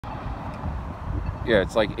Yeah,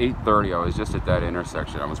 it's like 8:30. I was just at that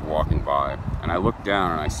intersection. I was walking by, and I looked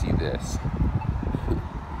down and I see this.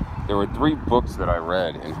 There were 3 books that I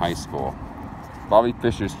read in high school. Bobby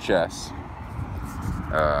Fischer's Chess,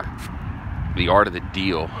 The Art of the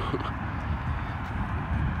Deal,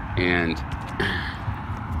 and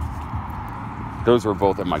those were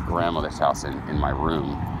both at my grandmother's house in my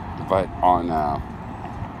room. But on,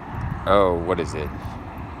 what is it?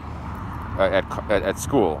 At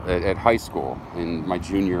school, at high school, in my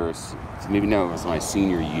juniors, maybe no, it was my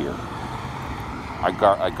senior year. I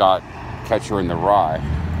got Catcher in the Rye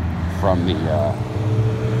from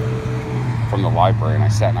the library, and I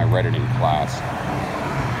sat and I read it in class.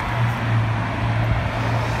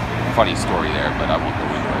 Funny story there, but I won't go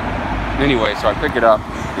into it. Anyway, so I pick it up,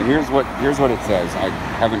 and here's what it says. I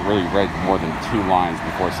haven't really read more than 2 lines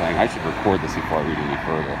before saying I should record this before I read any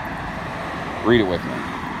further. Read it with me.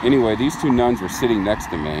 Anyway, these 2 nuns were sitting next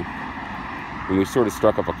to me, and we sort of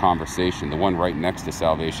struck up a conversation. The one right next to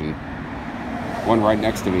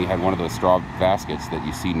me had one of those straw baskets that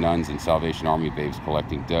you see nuns and Salvation Army babes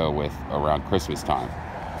collecting dough with around Christmas time.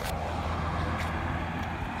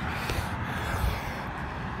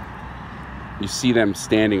 You see them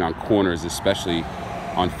standing on corners, especially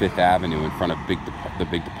on 5th Avenue in front of the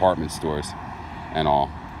big department stores and all.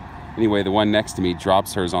 Anyway, the one next to me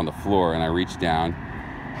drops hers on the floor, and I reach down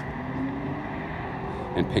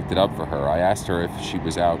and picked it up for her. I asked her if she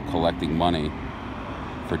was out collecting money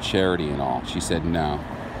for charity and all. She said no.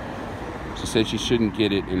 She said she shouldn't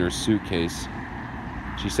get it in her suitcase.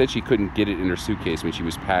 She said she couldn't get it in her suitcase when she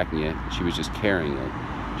was packing it. She was just carrying it.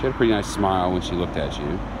 She had a pretty nice smile when she looked at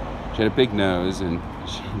you. She had a big nose, and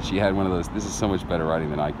she had one of those, this is so much better writing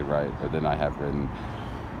than I could write, or than I have written.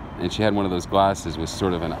 And she had one of those glasses with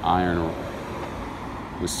sort of iron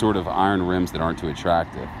rims that aren't too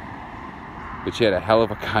attractive. But she had a hell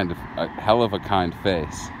of a kind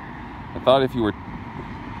face. I thought if you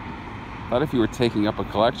were taking up a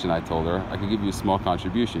collection, I told her, I could give you a small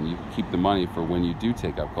contribution. You could keep the money for when you do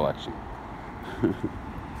take up collection.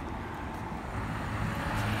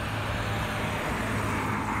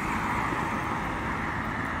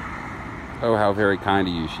 Oh, how very kind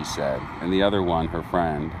of you, she said. And the other one, her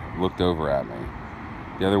friend, looked over at me.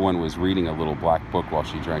 The other one was reading a little black book while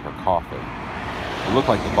she drank her coffee. It looked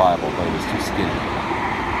like the Bible, but it was too skinny.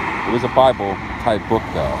 It was a Bible-type book,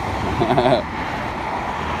 though.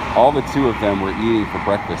 All the 2 of them were eating for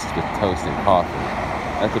breakfast with toast and coffee.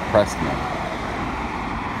 That depressed me.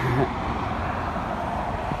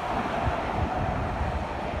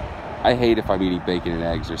 I hate if I'm eating bacon and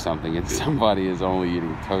eggs or something and somebody is only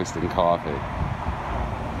eating toast and coffee.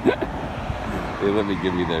 They let me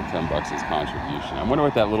give me their $10 as contribution. I wonder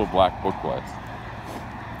what that little black book was.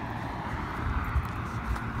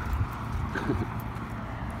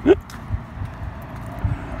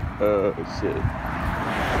 Oh, shit.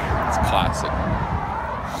 It's classic.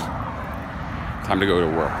 Time to go to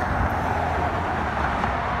work.